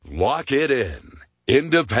Walk it in.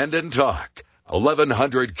 Independent Talk,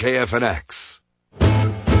 1100 KFNX.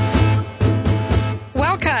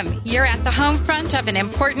 Welcome. You're at the home front of an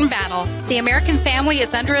important battle. The American family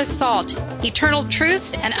is under assault. Eternal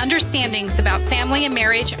truths and understandings about family and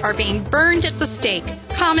marriage are being burned at the stake.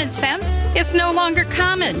 Common sense is no longer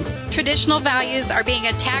common. Traditional values are being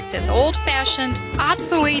attacked as old-fashioned,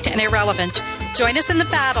 obsolete, and irrelevant. Join us in the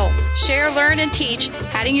battle. Share, learn, and teach,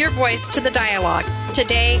 adding your voice to the dialogue.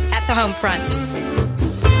 Today at the home front.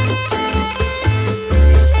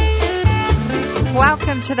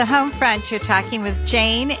 Welcome to the home front. You're talking with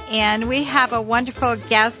Jane, and we have a wonderful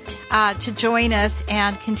guest to join us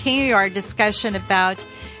and continue our discussion about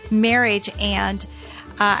marriage. And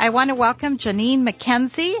I want to welcome Joneen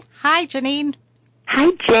MacKenzie. Hi, Joneen. Hi,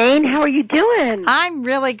 Jane. How are you doing? I'm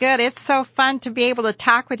really good. It's so fun to be able to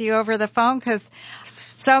talk with you over the phone because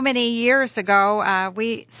so many years ago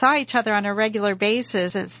we saw each other on a regular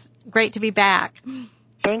basis. It's great to be back.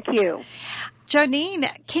 Thank you. Joneen,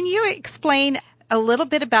 can you explain a little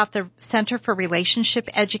bit about the Center for Relationship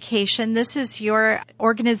Education? This is your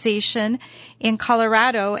organization in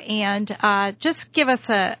Colorado, and just give us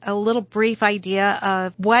a little brief idea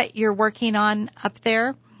of what you're working on up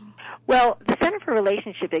there. Well, the Center for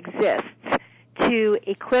Relationship exists to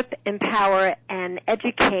equip, empower, and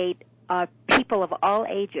educate people of all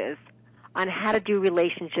ages on how to do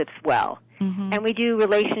relationships well. Mm-hmm. And we do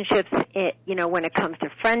relationships, when it comes to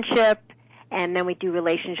friendship, and then we do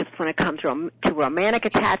relationships when it comes to romantic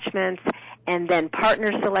attachments, and then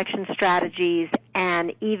partner selection strategies,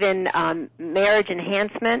 and even marriage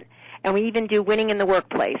enhancement. And we even do winning in the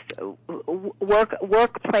workplace,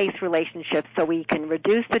 workplace relationships, so we can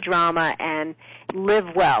reduce the drama and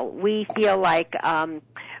live well. We feel like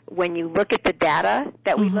when you look at the data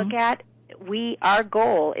that we look at, our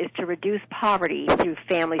goal is to reduce poverty through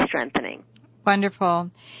family strengthening. Wonderful.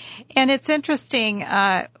 And it's interesting,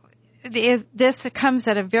 this comes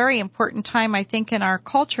at a very important time, I think, in our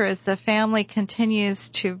culture as the family continues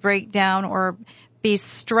to break down or be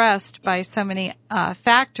stressed by so many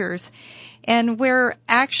factors. And we're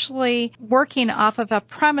actually working off of a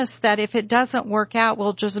premise that if it doesn't work out,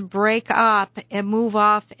 we'll just break up and move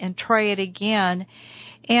off and try it again.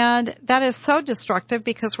 And that is so destructive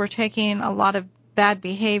because we're taking a lot of bad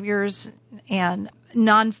behaviors and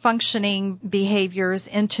non-functioning behaviors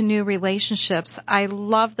into new relationships. I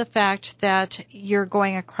love the fact that you're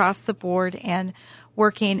going across the board and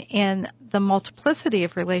working in the multiplicity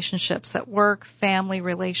of relationships at work, family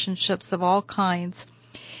relationships of all kinds.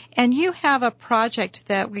 And you have a project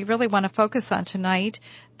that we really want to focus on tonight,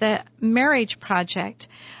 the Marriage Project.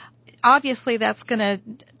 Obviously, that's going to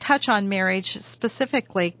touch on marriage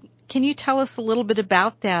specifically. Can you tell us a little bit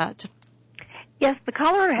about that? Yes, the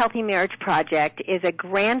Colorado Healthy Marriage Project is a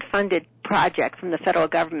grant-funded project from the federal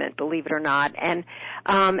government, believe it or not. And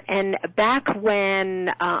back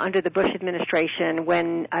when, under the Bush administration,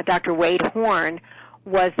 when Dr. Wade Horn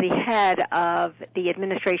was the head of the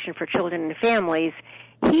Administration for Children and Families,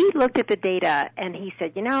 he looked at the data and he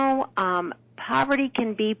said, poverty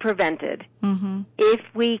can be prevented if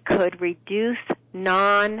we could reduce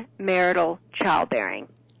non-marital childbearing,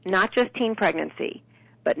 not just teen pregnancy,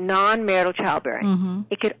 but non-marital childbearing.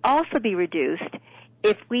 It could also be reduced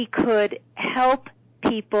if we could help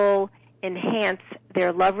people enhance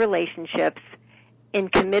their love relationships in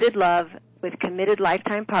committed love with committed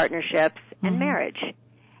lifetime partnerships and marriage.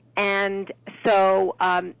 And so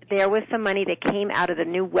there was some money that came out of the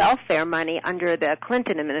new welfare money under the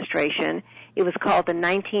Clinton administration. It was called the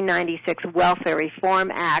 1996 Welfare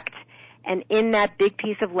Reform Act. And in that big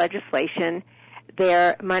piece of legislation,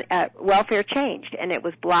 their welfare changed, and it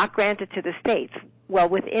was block granted to the states. Well,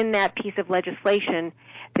 within that piece of legislation,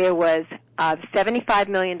 there was $75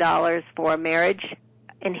 million for marriage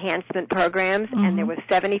enhancement programs, and there was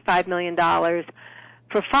 $75 million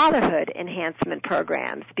for fatherhood enhancement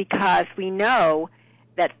programs, because we know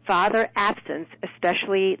that father absence,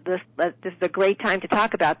 especially this is a great time to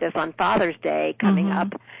talk about this on Father's Day coming up,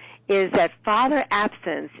 is that father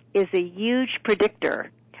absence is a huge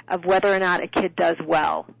predictor of whether or not a kid does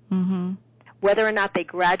well, whether or not they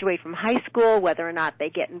graduate from high school, whether or not they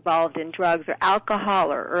get involved in drugs or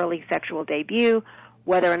alcohol or early sexual debut,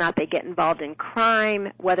 whether or not they get involved in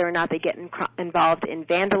crime, whether or not they get involved in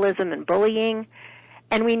vandalism and bullying.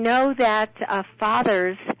 And we know that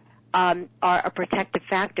fathers are a protective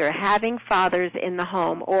factor. Having fathers in the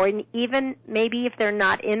home, or even maybe if they're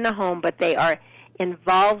not in the home, but they are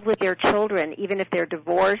involved with their children, even if they're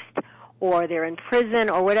divorced or they're in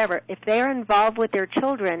prison or whatever, if they're involved with their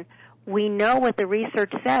children, we know what the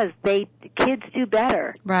research says. Kids do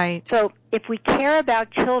better. Right. So if we care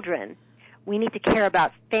about children, We need to care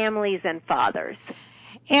about families and fathers.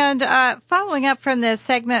 And following up from the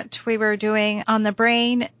segment we were doing on the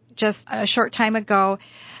brain just a short time ago,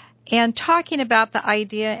 and talking about the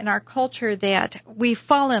idea in our culture that we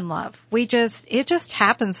fall in love. It just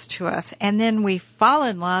happens to us, and then we fall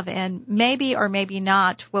in love, and maybe or maybe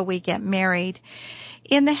not will we get married.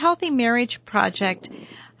 In the Healthy Marriage Project,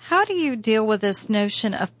 how do you deal with this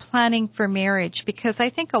notion of planning for marriage? Because I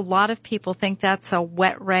think a lot of people think that's a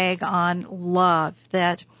wet rag on love,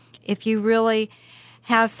 that if you really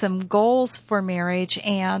have some goals for marriage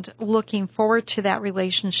and looking forward to that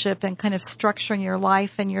relationship and kind of structuring your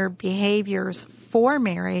life and your behaviors for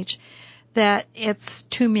marriage, that it's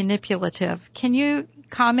too manipulative. Can you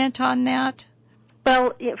comment on that?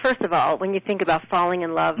 Well, first of all, when you think about falling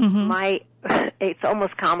in love, it's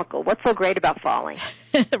almost comical. What's so great about falling?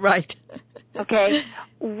 Right. Okay.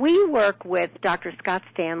 We work with Dr. Scott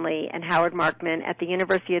Stanley and Howard Markman at the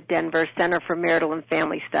University of Denver Center for Marital and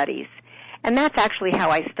Family Studies. And that's actually how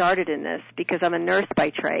I started in this, because I'm a nurse by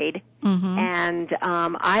trade. And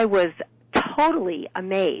I was totally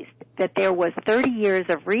amazed that there was 30 years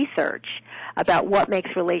of research about what makes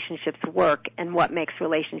relationships work and what makes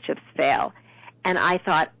relationships fail. And I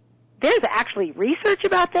thought, there's actually research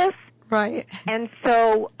about this? Right. And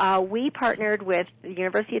so we partnered with the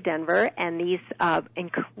University of Denver and these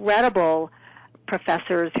incredible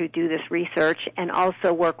professors who do this research, and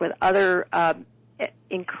also work with other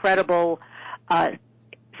incredible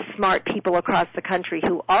smart people across the country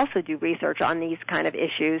who also do research on these kind of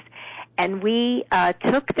issues. And we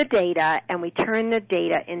took the data and we turned the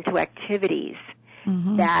data into activities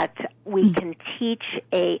that we can teach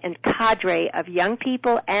a cadre of young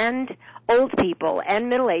people and old people and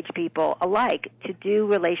middle-aged people alike to do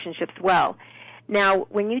relationships well. Now,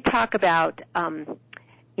 when you talk about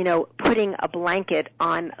putting a blanket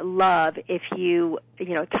on love, if you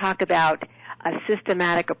talk about a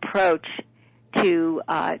systematic approach to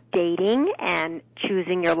dating and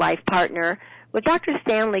choosing your life partner, what Dr.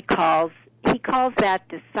 Stanley calls that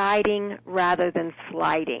deciding rather than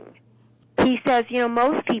sliding. He says,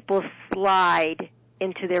 most people slide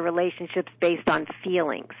into their relationships based on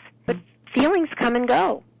feelings, but feelings come and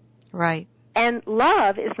go. Right. And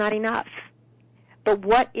love is not enough. But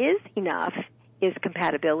what is enough is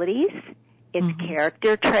compatibilities, it's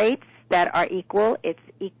character traits that are equal, it's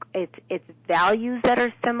values that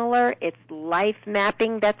are similar, it's life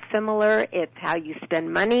mapping that's similar, it's how you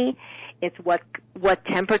spend money, it's what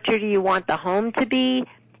temperature do you want the home to be,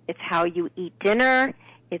 it's how you eat dinner,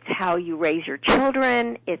 it's how you raise your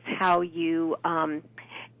children, it's how you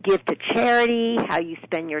give to charity, how you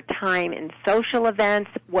spend your time in social events,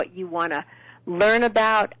 what you want to learn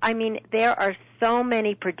about. I mean, there are so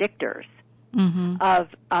many predictors of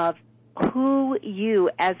who you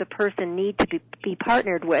as a person need to be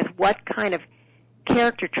partnered with, what kind of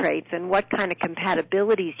character traits and what kind of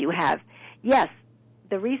compatibilities you have. Yes,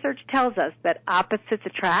 the research tells us that opposites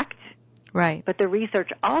attract. Right. But the research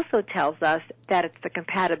also tells us that it's the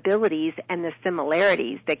compatibilities and the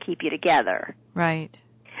similarities that keep you together. Right.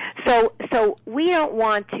 So we don't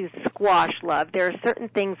want to squash love. There are certain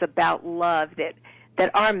things about love that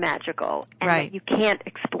are magical and that you can't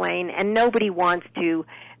explain, and nobody wants to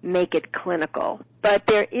make it clinical. But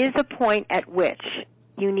there is a point at which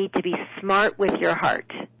you need to be smart with your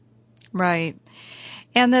heart. Right.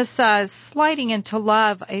 And this sliding into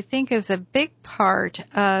love, I think, is a big part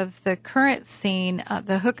of the current scene,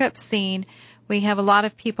 the hookup scene. We have a lot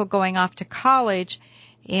of people going off to college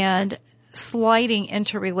and sliding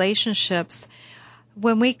into relationships.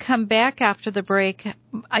 When we come back after the break,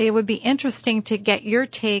 it would be interesting to get your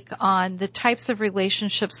take on the types of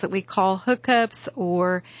relationships that we call hookups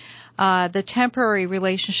or the temporary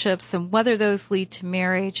relationships and whether those lead to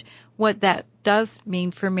marriage, what that does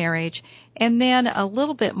mean for marriage, and then a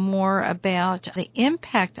little bit more about the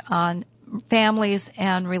impact on families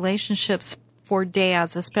and relationships for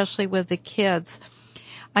dads, especially with the kids.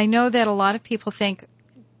 I know that a lot of people think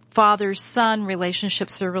father-son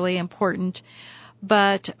relationships are really important,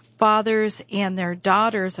 but fathers and their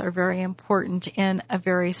daughters are very important in a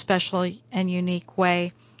very special and unique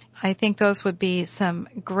way. I think those would be some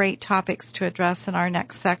great topics to address in our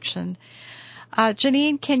next section.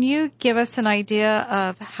 Joneen, can you give us an idea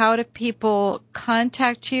of how do people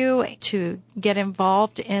contact you to get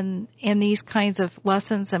involved in these kinds of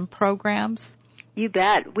lessons and programs? You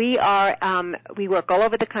bet. We work all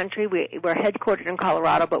over the country. We're headquartered in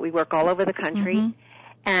Colorado, but we work all over the country.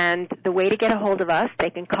 And the way to get a hold of us,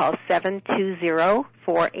 they can call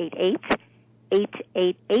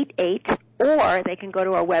 720-488-8888, or they can go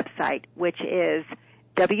to our website, which is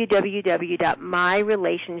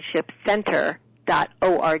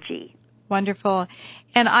www.myrelationshipcenter.org. Wonderful.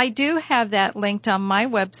 And I do have that linked on my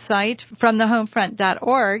website,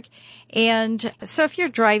 fromthehomefront.org. And so if you're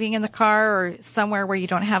driving in the car or somewhere where you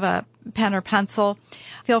don't have a pen or pencil,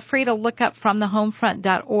 feel free to look up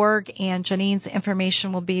fromthehomefront.org, and Joneen's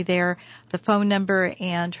information will be there, the phone number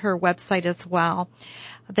and her website as well.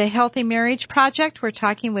 The Healthy Marriage Project, we're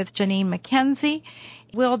talking with Joneen MacKenzie.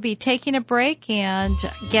 We'll be taking a break and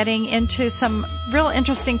getting into some real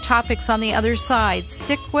interesting topics on the other side.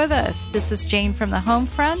 Stick with us. This is Jane from the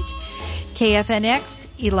Homefront, KFNX,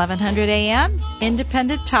 1100 AM,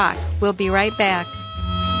 Independent Talk. We'll be right back.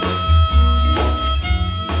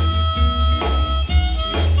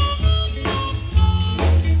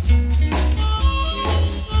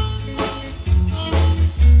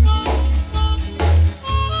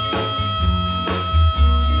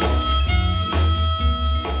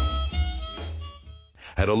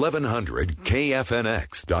 At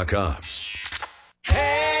 1100kfnx.com.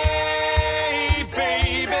 Hey,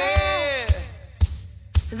 baby,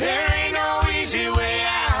 there ain't no easy way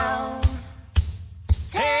out.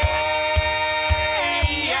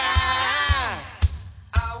 Hey,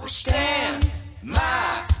 I will stand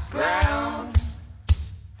my ground,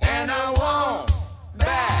 and I won't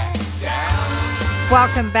back down.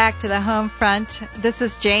 Welcome back to the Homefront. This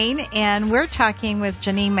is Jane, and we're talking with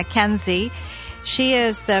Joneen MacKenzie. She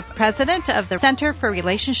is the president of the Center for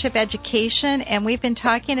Relationship Education, and we've been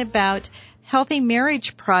talking about Healthy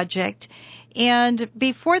Marriage Project. And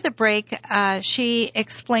before the break, she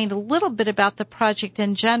explained a little bit about the project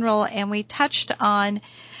in general, and we touched on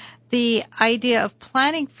the idea of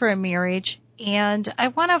planning for a marriage. And I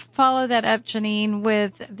want to follow that up, Joneen,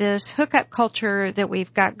 with this hookup culture that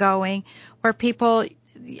we've got going, where people,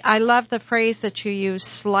 I love the phrase that you use,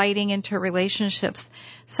 sliding into relationships.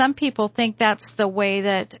 Some people think that's the way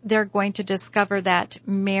that they're going to discover that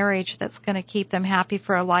marriage that's going to keep them happy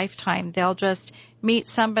for a lifetime. They'll just meet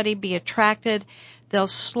somebody, be attracted. They'll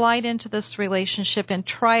slide into this relationship and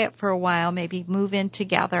try it for a while, maybe move in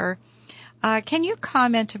together. Can you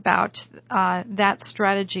comment about that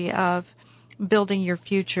strategy of building your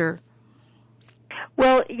future?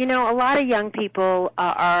 Well, you know, a lot of young people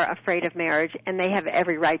are afraid of marriage, and they have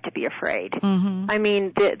every right to be afraid. Mm-hmm. I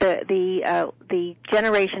mean, the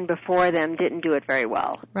generation before them didn't do it very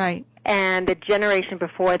well. Right. And the generation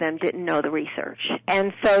before them didn't know the research.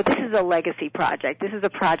 And so this is a legacy project. This is a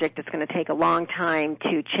project that's going to take a long time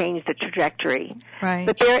to change the trajectory. Right.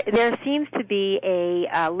 But there seems to be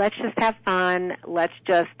a let's just have fun, let's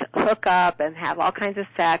just hook up and have all kinds of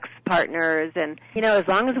sex partners, and you know, as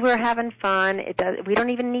long as we're having fun, we don't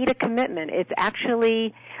even need a commitment. It's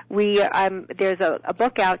actually there's a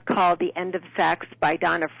book out called The End of Sex by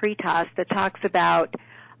Donna Fritas that talks about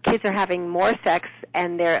kids are having more sex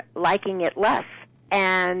and they're liking it less.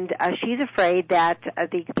 And she's afraid that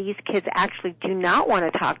these kids actually do not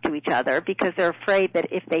want to talk to each other because they're afraid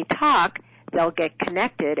that if they talk, they'll get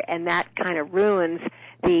connected, and that kind of ruins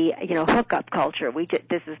the hookup culture.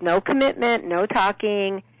 This is no commitment, no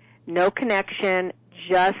talking, no connection,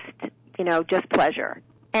 just pleasure.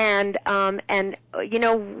 And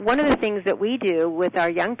one of the things that we do with our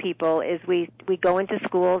young people is we go into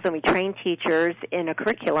schools and we train teachers in a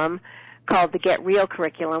curriculum called the Get Real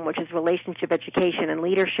curriculum, which is relationship education and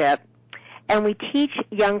leadership. And we teach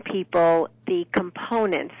young people the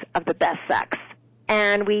components of the best sex.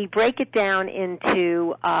 And we break it down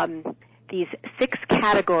into these 6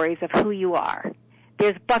 categories of who you are.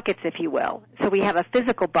 There's buckets, if you will. So we have a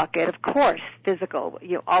physical bucket, of course, physical.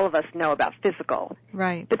 All of us know about physical.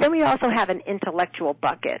 Right. But then we also have an intellectual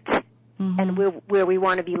bucket, and where we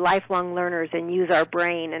want to be lifelong learners and use our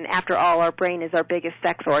brain. And after all, our brain is our biggest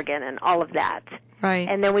sex organ, and all of that. Right.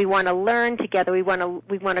 And then we want to learn together. We want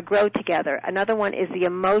to grow together. Another one is the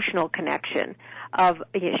emotional connection of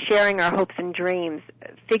sharing our hopes and dreams,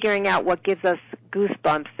 figuring out what gives us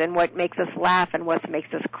goosebumps and what makes us laugh and what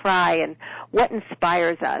makes us cry and what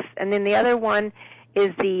inspires us. And then the other one is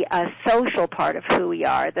the social part of who we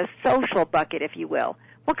are, the social bucket, if you will.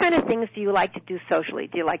 What kind of things do you like to do socially?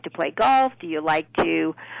 Do you like to play golf? Do you like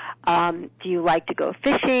to go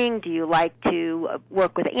fishing? Do you like to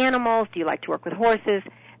work with animals? Do you like to work with horses?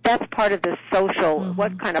 That's part of the social.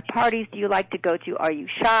 What kind of parties do you like to go to? Are you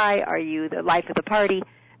shy? Are you the life of the party?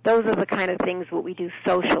 Those are the kind of things what we do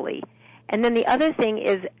socially. And then the other thing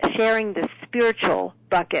is sharing the spiritual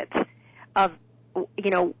bucket of,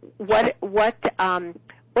 what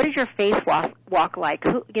is your faith walk like?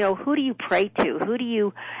 Who do you pray to? Who do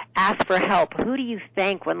you ask for help? Who do you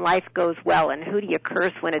thank when life goes well, and who do you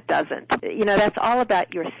curse when it doesn't? That's all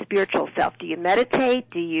about your spiritual self. Do you meditate?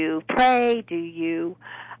 Do you pray? Do you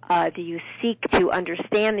seek to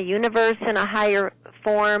understand the universe in a higher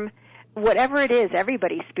form? whatever it is,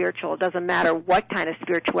 everybody's spiritual. It doesn't matter what kind of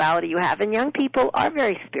spirituality you have. And young people are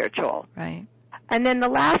very spiritual. Right. And then the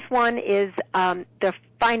last one is the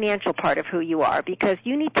financial part of who you are, because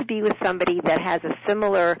you need to be with somebody that has a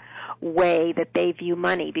similar way that they view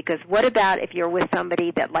money. Because what about if you're with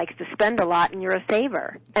somebody that likes to spend a lot and you're a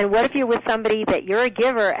saver? And what if you're with somebody that you're a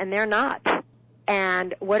giver and they're not?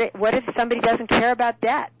 And what if somebody doesn't care about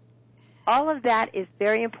debt? All of that is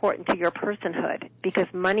very important to your personhood, because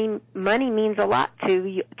money means a lot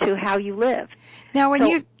to how you live. Now,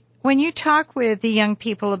 when you talk with the young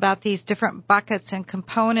people about these different buckets and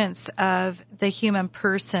components of the human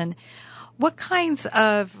person, what kinds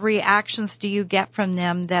of reactions do you get from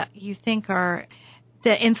them that you think that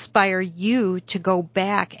inspire you to go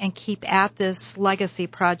back and keep at this legacy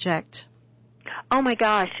project? Oh my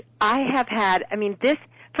gosh,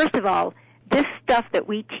 first of all, this stuff that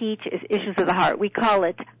we teach is issues of the heart. We call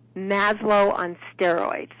it Maslow on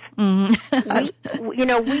steroids. Mm-hmm.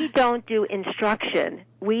 We don't do instruction.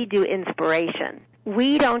 We do inspiration.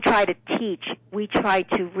 We don't try to teach. We try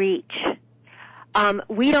to reach.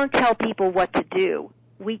 We don't tell people what to do.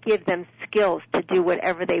 We give them skills to do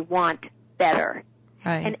whatever they want better.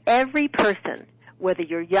 Right. And every person, whether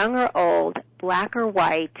you're young or old, black or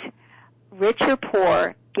white, rich or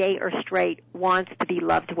poor, gay or straight, wants to be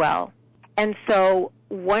loved well. And so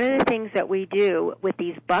one of the things that we do with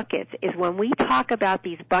these buckets is when we talk about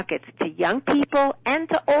these buckets to young people and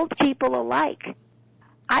to old people alike,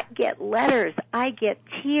 I get letters, I get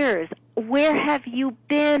tears. Where have you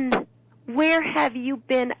been? Where have you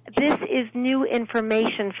been? This is new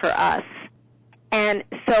information for us. And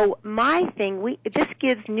so my thing, this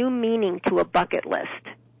gives new meaning to a bucket list.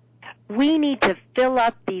 We need to fill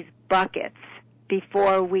up these buckets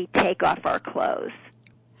before we take off our clothes.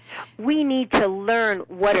 We need to learn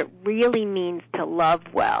what it really means to love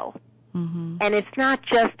well. Mm-hmm. And it's not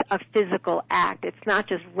just a physical act. It's not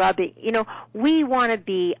just rubbing. We want to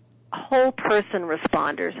be whole person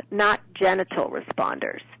responders, not genital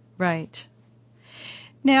responders. Right.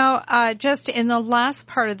 Now, just in the last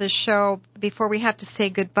part of the show, before we have to say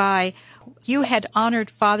goodbye, you had honored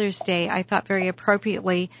Father's Day, I thought very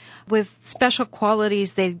appropriately, with special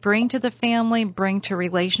qualities they bring to the family, bring to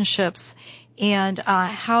relationships, and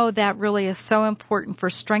how that really is so important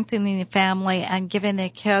for strengthening the family and giving the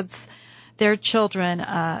kids, their children,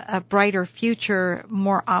 a brighter future,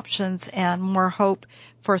 more options, and more hope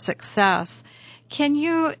for success. Can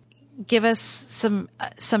you give us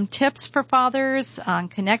some tips for fathers on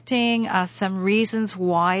connecting, some reasons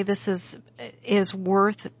why this is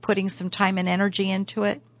worth putting some time and energy into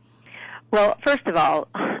it? Well, first of all,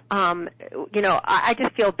 I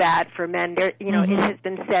just feel bad for men. Mm-hmm. It has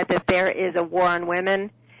been said that there is a war on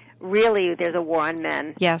women. Really, there's a war on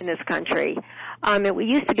men in this country. It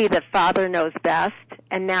used to be that father knows best,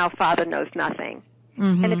 and now father knows nothing.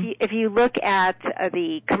 Mm-hmm. And if you look at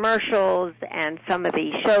the commercials and some of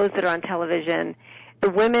the shows that are on television, the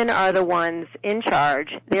women are the ones in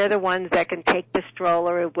charge. They're the ones that can take the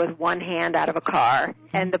stroller with one hand out of a car,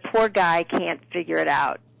 and the poor guy can't figure it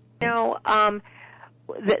out.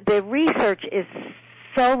 The research is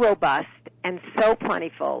so robust and so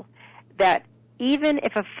plentiful that even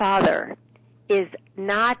if a father is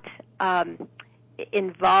not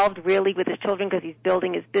involved really with his children because he's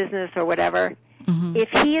building his business or whatever, mm-hmm. if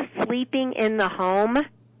he is sleeping in the home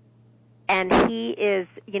and he is,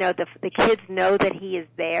 the kids know that he is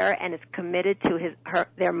there and is committed to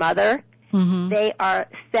their mother, mm-hmm. they are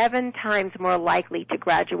 7 times more likely to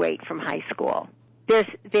graduate from high school.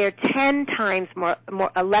 They're 10 times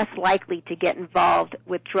less likely to get involved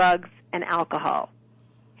with drugs and alcohol.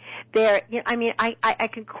 I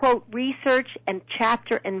can quote research and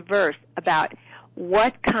chapter and verse about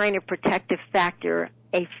what kind of protective factor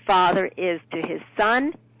a father is to his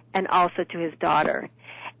son and also to his daughter.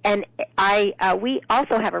 And we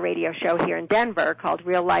also have a radio show here in Denver called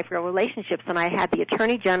Real Life, Real Relationships, and I had the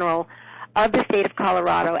Attorney General of the state of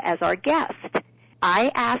Colorado as our guest. I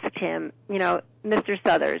asked him, Mr.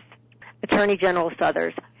 Suthers, Attorney General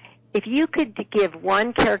Suthers, if you could give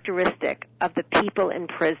one characteristic of the people in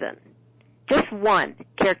prison, just one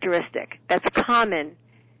characteristic that's common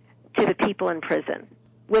to the people in prison,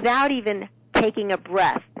 without even taking a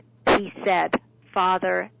breath, he said,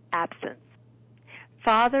 father absence.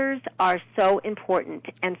 Fathers are so important,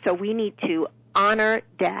 and so we need to honor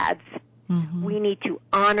dads. Mm-hmm. We need to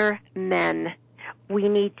honor men. We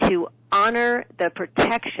need to honor the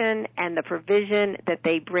protection and the provision that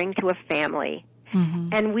they bring to a family. Mm-hmm.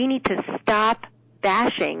 And we need to stop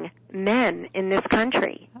bashing men in this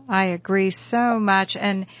country. I agree so much,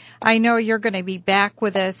 and I know you're going to be back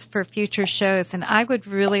with us for future shows, and I would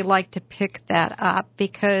really like to pick that up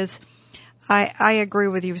because I agree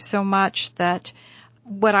with you so much that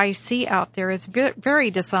what I see out there is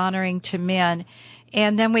very dishonoring to men.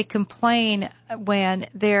 And then we complain when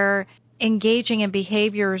they're engaging in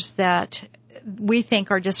behaviors that we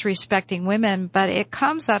think are disrespecting women, but it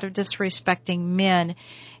comes out of disrespecting men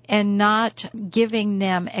and not giving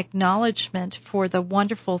them acknowledgement for the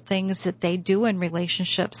wonderful things that they do in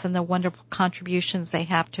relationships and the wonderful contributions they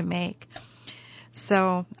have to make.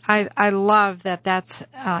 So I love that that's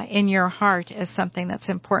in your heart as something that's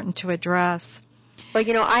important to address. Well,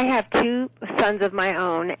 I have 2 sons of my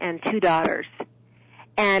own and 2 daughters.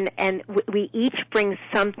 And we each bring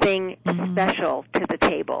something special to the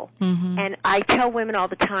table. And I tell women all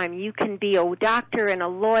the time, you can be a doctor and a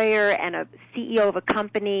lawyer and a CEO of a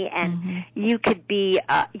company, and you could be,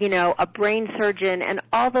 a brain surgeon and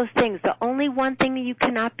all those things. The only one thing that you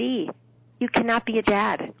cannot be a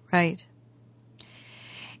dad. Right.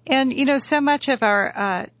 And, so much of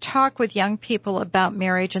our talk with young people about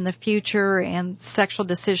marriage and the future and sexual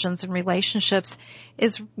decisions and relationships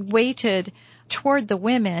is weighted toward the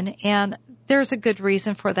women, and there's a good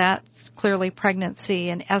reason for that. It's clearly pregnancy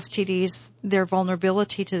and STDs, their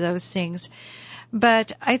vulnerability to those things.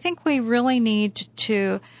 But I think we really need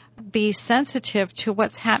to be sensitive to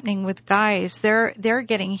what's happening with guys. They're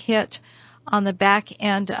getting hit on the back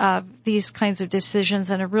end of these kinds of decisions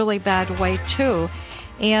in a really bad way, too.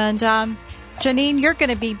 And Joneen, you're going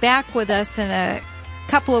to be back with us in a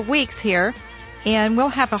couple of weeks here, and we'll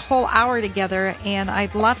have a whole hour together, and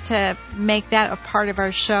I'd love to make that a part of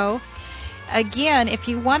our show. Again, if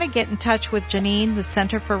you want to get in touch with Joneen, the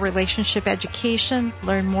Center for Relationship Education,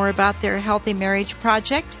 learn more about their Healthy Marriage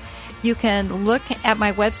Project, you can look at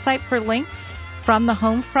my website for links from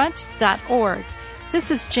thehomefront.org. This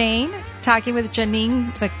is Jane talking with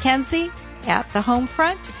Joneen MacKenzie at the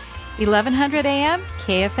Homefront, 1100 AM,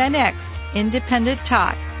 KFNX, Independent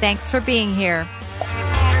Talk. Thanks for being here.